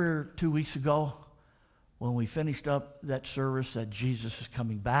 You remember 2 weeks ago when we finished up that service that Jesus is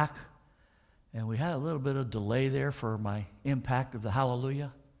coming back? And we had a little bit of delay there for my impact of the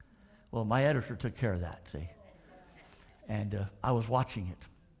hallelujah. Well, my editor took care of that, see. And I was watching it.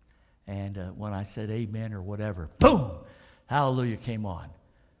 And when I said amen or whatever, boom, hallelujah came on.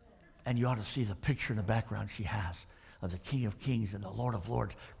 And you ought to see the picture in the background she has of the King of Kings and the Lord of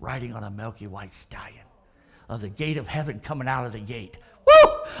Lords riding on a milky white stallion, of the gate of heaven coming out of the gate.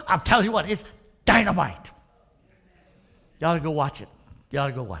 Woo! I'm telling you what, it's dynamite. You ought to go watch it. You ought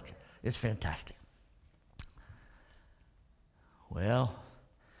to go watch it. It's fantastic. Well,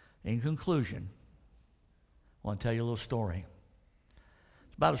 in conclusion, I want to tell you a little story.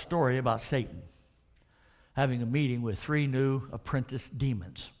 It's about a story about Satan having a meeting with 3 new apprentice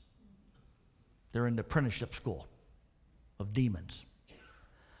demons. They're in the apprenticeship school of demons.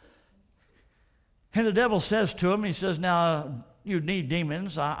 And the devil says to him, he says, now, you need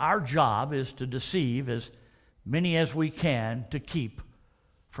demons. Our job is to deceive as many as we can to keep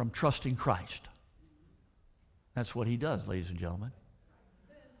from trusting Christ. That's what he does, ladies and gentlemen.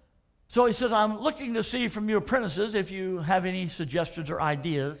 So he says, I'm looking to see from you apprentices if you have any suggestions or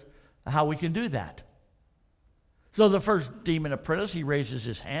ideas how we can do that. So the first demon apprentice, he raises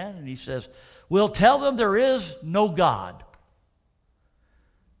his hand and he says, we'll tell them there is no God.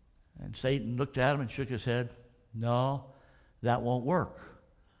 And Satan looked at him and shook his head. No, that won't work.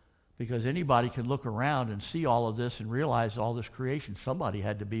 Because anybody can look around and see all of this and realize all this creation, somebody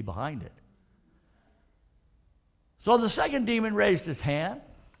had to be behind it. So the second demon raised his hand.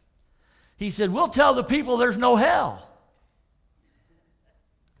 He said, we'll tell the people there's no hell.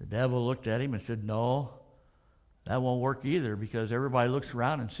 The devil looked at him and said, no, that won't work either, because everybody looks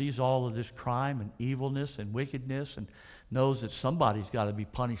around and sees all of this crime and evilness and wickedness and knows that somebody's got to be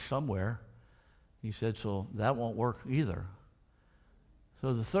punished somewhere. He said, so that won't work either.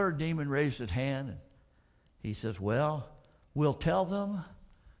 So the third demon raised his hand and he says, well, we'll tell them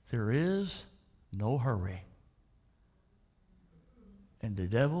there is no hurry. And the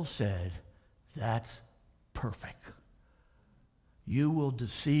devil said, that's perfect. You will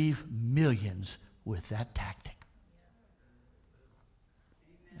deceive millions with that tactic.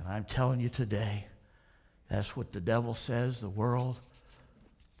 And I'm telling you today, that's what the devil says, the world,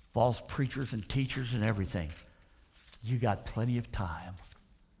 false preachers and teachers and everything. You got plenty of time.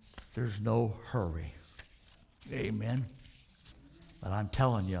 There's no hurry. Amen. But I'm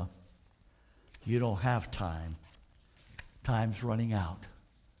telling you, you don't have time. Time's running out.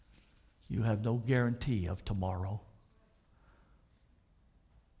 You have no guarantee of tomorrow.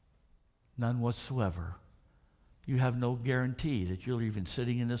 None whatsoever. You have no guarantee that you're even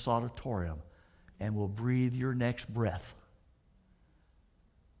sitting in this auditorium and will breathe your next breath.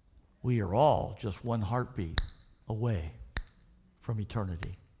 We are all just one heartbeat away from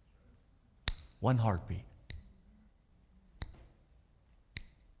eternity. One heartbeat.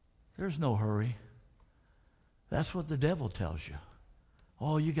 There's no hurry. That's what the devil tells you.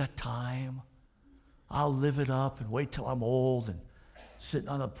 Oh, you got time. I'll live it up and wait till I'm old and sitting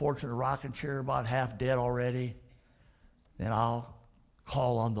on the porch in a rocking chair about half dead already. Then I'll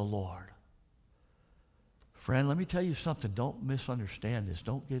call on the Lord. Friend, let me tell you something. Don't misunderstand this.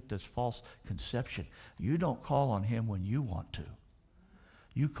 Don't get this false conception. You don't call on him when you want to.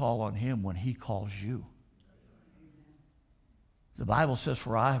 You call on him when he calls you. The Bible says,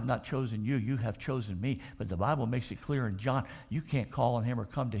 for I have not chosen you, you have chosen me. But the Bible makes it clear in John, you can't call on him or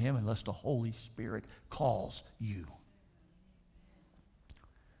come to him unless the Holy Spirit calls you.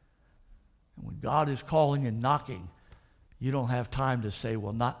 And when God is calling and knocking, You don't have time to say,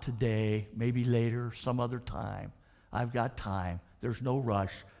 well, not today, maybe later, some other time. I've got time. There's no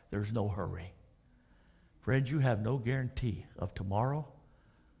rush. There's no hurry. Friends, you have no guarantee of tomorrow,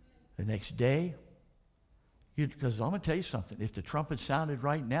 the next day. Because I'm going to tell you something. If the trumpet sounded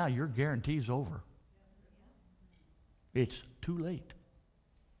right now, your guarantee is over. It's too late.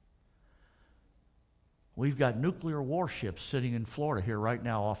 We've got nuclear warships sitting in Florida here right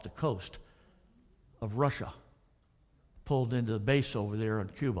now off the coast of Russia, pulled into the base over there in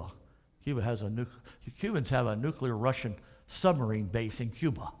Cuba. Cubans have a nuclear Russian submarine base in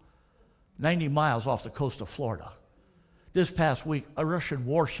Cuba, 90 miles off the coast of Florida. This past week, Russian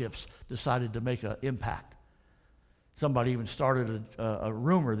warships decided to make an impact. Somebody even started a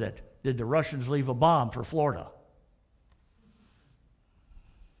rumor that, did the Russians leave a bomb for Florida?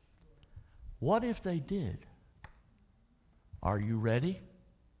 What if they did? Are you ready?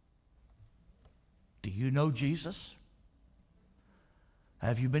 Do you know Jesus?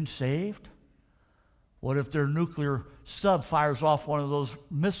 Have you been saved? What if their nuclear sub fires off one of those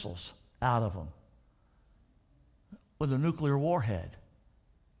missiles out of them with a nuclear warhead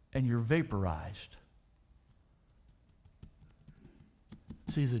and you're vaporized?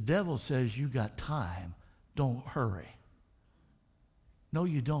 See, the devil says you got time. Don't hurry. No,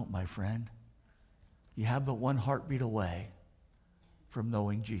 you don't, my friend. You have but one heartbeat away from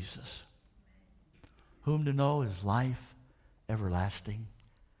knowing Jesus. Whom to know is life everlasting,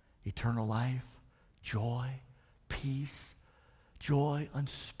 eternal life, joy, peace, joy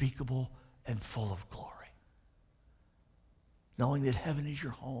unspeakable and full of glory. Knowing that heaven is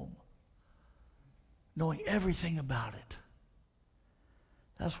your home. Knowing everything about it.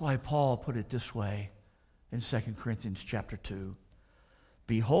 That's why Paul put it this way in 2 Corinthians chapter 2.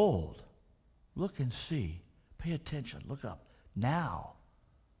 Behold, look and see, pay attention, look up. Now,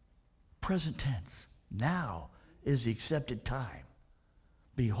 present tense, now is the accepted time.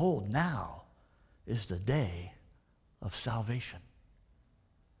 Behold, now is the day of salvation.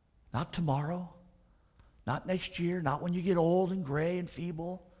 Not tomorrow, not next year, not when you get old and gray and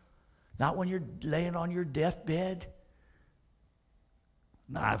feeble, not when you're laying on your deathbed.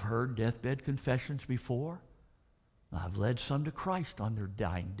 Now, I've heard deathbed confessions before. I've led some to Christ on their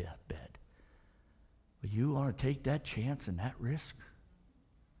dying deathbed. But you want to take that chance and that risk?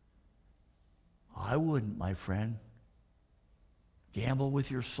 I wouldn't, my friend. Gamble with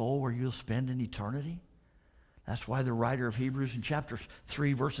your soul where you'll spend an eternity. That's why the writer of Hebrews in chapter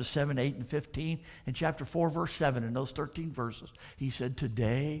 3, verses 7, 8, and 15, and chapter 4, verse 7, in those 13 verses, he said,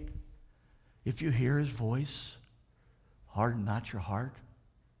 today, if you hear his voice, harden not your heart.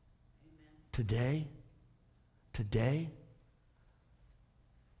 Amen. Today,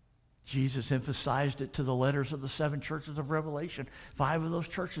 Jesus emphasized it to the letters of the 7 churches of Revelation. 5 of those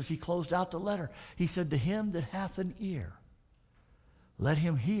churches, he closed out the letter. He said, to him that hath an ear, let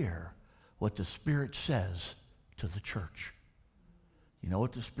him hear what the Spirit says to the church. You know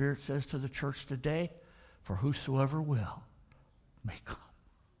what the Spirit says to the church today? For whosoever will may come.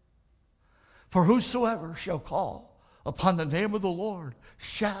 For whosoever shall call upon the name of the Lord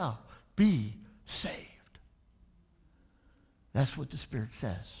shall be saved. That's what the Spirit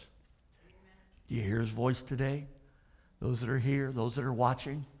says. Do you hear his voice today? Those that are here, those that are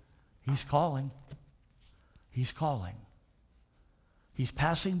watching, he's calling. He's calling. He's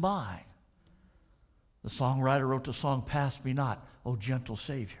passing by. The songwriter wrote the song, Pass Me Not, O Gentle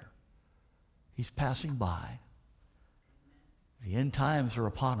Savior. He's passing by. The end times are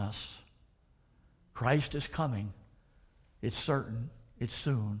upon us. Christ is coming. It's certain. It's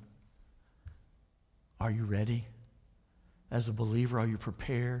soon. Are you ready? As a believer, are you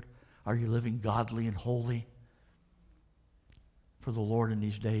prepared? Are you living godly and holy for the Lord in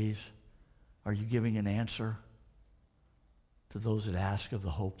these days? Are you giving an answer to those that ask of the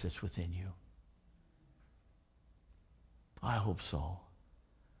hope that's within you? I hope so.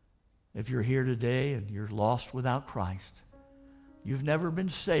 If you're here today and you're lost without Christ, you've never been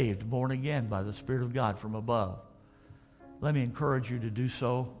saved, born again by the Spirit of God from above, let me encourage you to do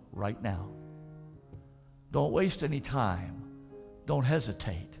so right now. Don't waste any time. Don't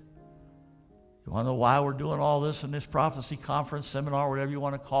hesitate. You want to know why we're doing all this in this prophecy conference, seminar, whatever you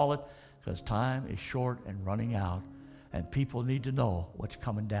want to call it? Because time is short and running out, and people need to know what's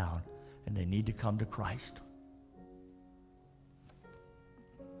coming down, and they need to come to Christ.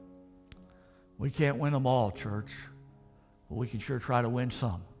 We can't win them all, church, but we can sure try to win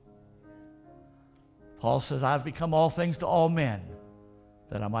some. Paul says, I've become all things to all men,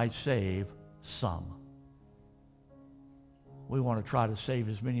 that I might save some. We want to try to save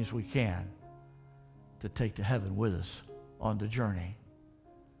as many as we can to take to heaven with us on the journey,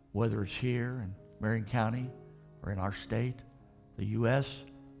 whether it's here in Marion County, or in our state, the U.S.,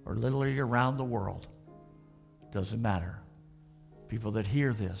 or literally around the world. Doesn't matter. People that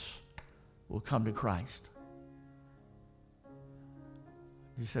hear this will come to Christ.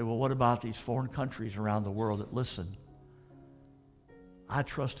 You say, well, what about these foreign countries around the world that listen? I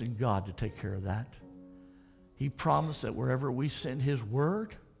trust in God to take care of that. He promised that wherever we send His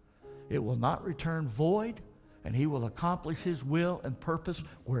word, it will not return void, and He will accomplish His will and purpose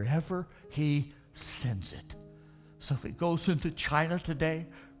wherever He sends it. So if it goes into China today,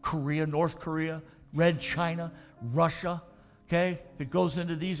 Korea, North Korea, Red China, Russia, okay, if it goes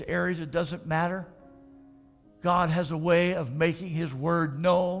into these areas, it doesn't matter. God has a way of making His word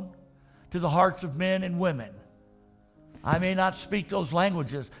known to the hearts of men and women. I may not speak those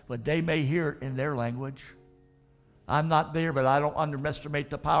languages, but they may hear it in their language. I'm not there, but I don't underestimate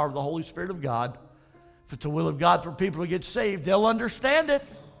the power of the Holy Spirit of God. If it's the will of God for people to get saved, they'll understand it,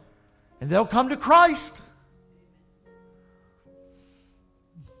 and they'll come to Christ.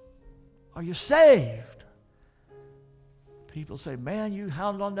 Are you saved? People say, man, you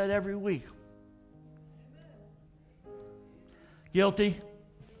hound on that every week. Guilty?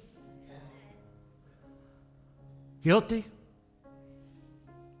 Guilty?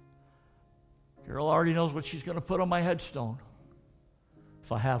 Carol already knows what she's going to put on my headstone,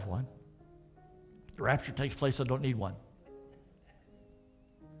 if I have one. The rapture takes place, I don't need one.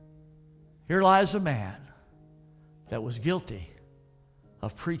 Here lies a man that was guilty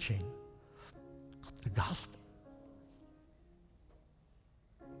of preaching the gospel.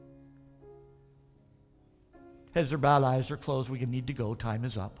 Heads are bowed, eyes are closed. We need to go. Time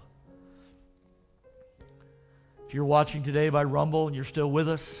is up. If you're watching today by Rumble and you're still with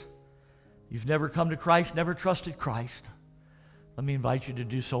us, you've never come to Christ, never trusted Christ, let me invite you to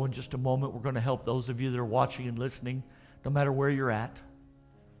do so in just a moment. We're going to help those of you that are watching and listening, no matter where you're at.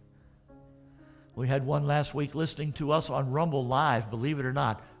 We had one last week listening to us on Rumble Live, believe it or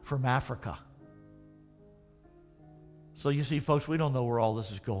not, from Africa. So you see, folks, we don't know where all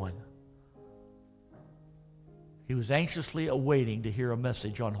this is going. He was anxiously awaiting to hear a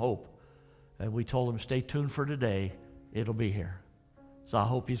message on hope. And we told him, stay tuned for today. It'll be here. So I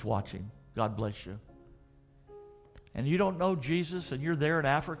hope he's watching. God bless you. And you don't know Jesus and you're there in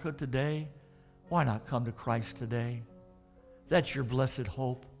Africa today, why not come to Christ today? That's your blessed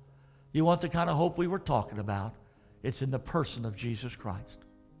hope. You want the kind of hope we were talking about? It's in the person of Jesus Christ.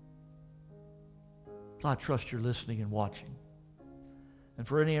 So I trust you're listening and watching. And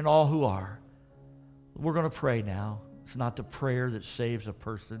for any and all who are, we're going to pray now. It's not the prayer that saves a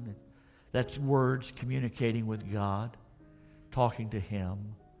person. That's words communicating with God, talking to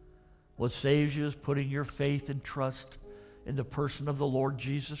Him. What saves you is putting your faith and trust in the person of the Lord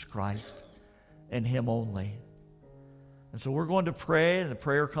Jesus Christ and Him only. And so we're going to pray, and the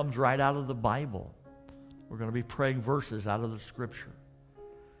prayer comes right out of the Bible. We're going to be praying verses out of the Scripture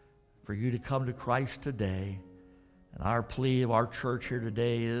for you to come to Christ today. And our plea of our church here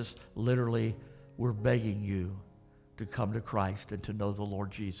today is literally, we're begging you to come to Christ and to know the Lord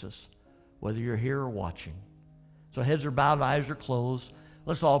Jesus, whether you're here or watching. So heads are bowed, eyes are closed.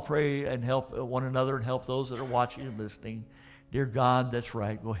 Let's all pray and help one another and help those that are watching and listening. Dear God, that's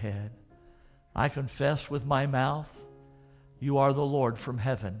right, go ahead. I confess with my mouth, you are the Lord from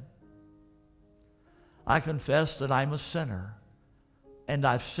heaven. I confess that I'm a sinner and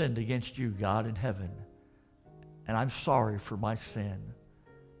I've sinned against you, God, in heaven. And I'm sorry for my sin.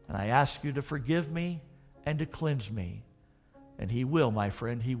 And I ask you to forgive me and to cleanse me. And He will, my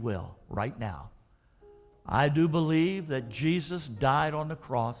friend, He will, right now. I do believe that Jesus died on the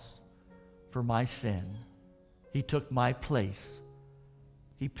cross for my sin. He took my place.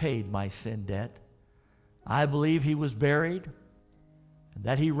 He paid my sin debt. I believe He was buried and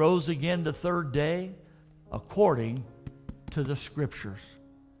that He rose again the third day according to the Scriptures.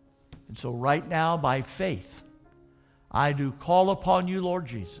 And so right now, by faith, I do call upon you, Lord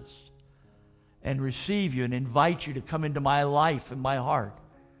Jesus, and receive you and invite you to come into my life and my heart,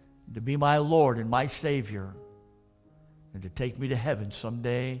 to be my Lord and my Savior, and to take me to heaven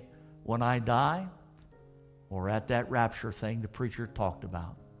someday when I die, or at that rapture thing the preacher talked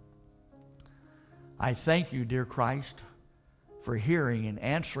about. I thank you, dear Christ, for hearing and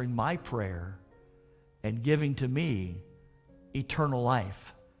answering my prayer and giving to me eternal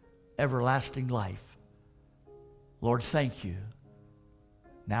life, everlasting life. Lord, thank you.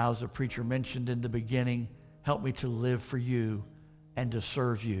 Now, as the preacher mentioned in the beginning, help me to live for you and to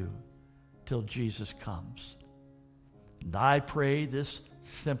serve you till Jesus comes. And I pray this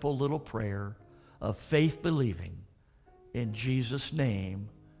simple little prayer of faith believing in Jesus' name.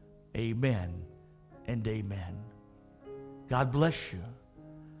 Amen and amen. God bless you.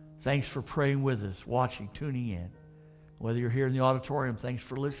 Thanks for praying with us, watching, tuning in. Whether you're here in the auditorium, thanks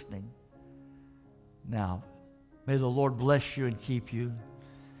for listening. Now, may the Lord bless you and keep you.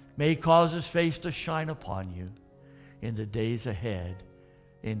 May He cause His face to shine upon you in the days ahead.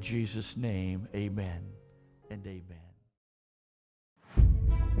 In Jesus' name, amen and amen.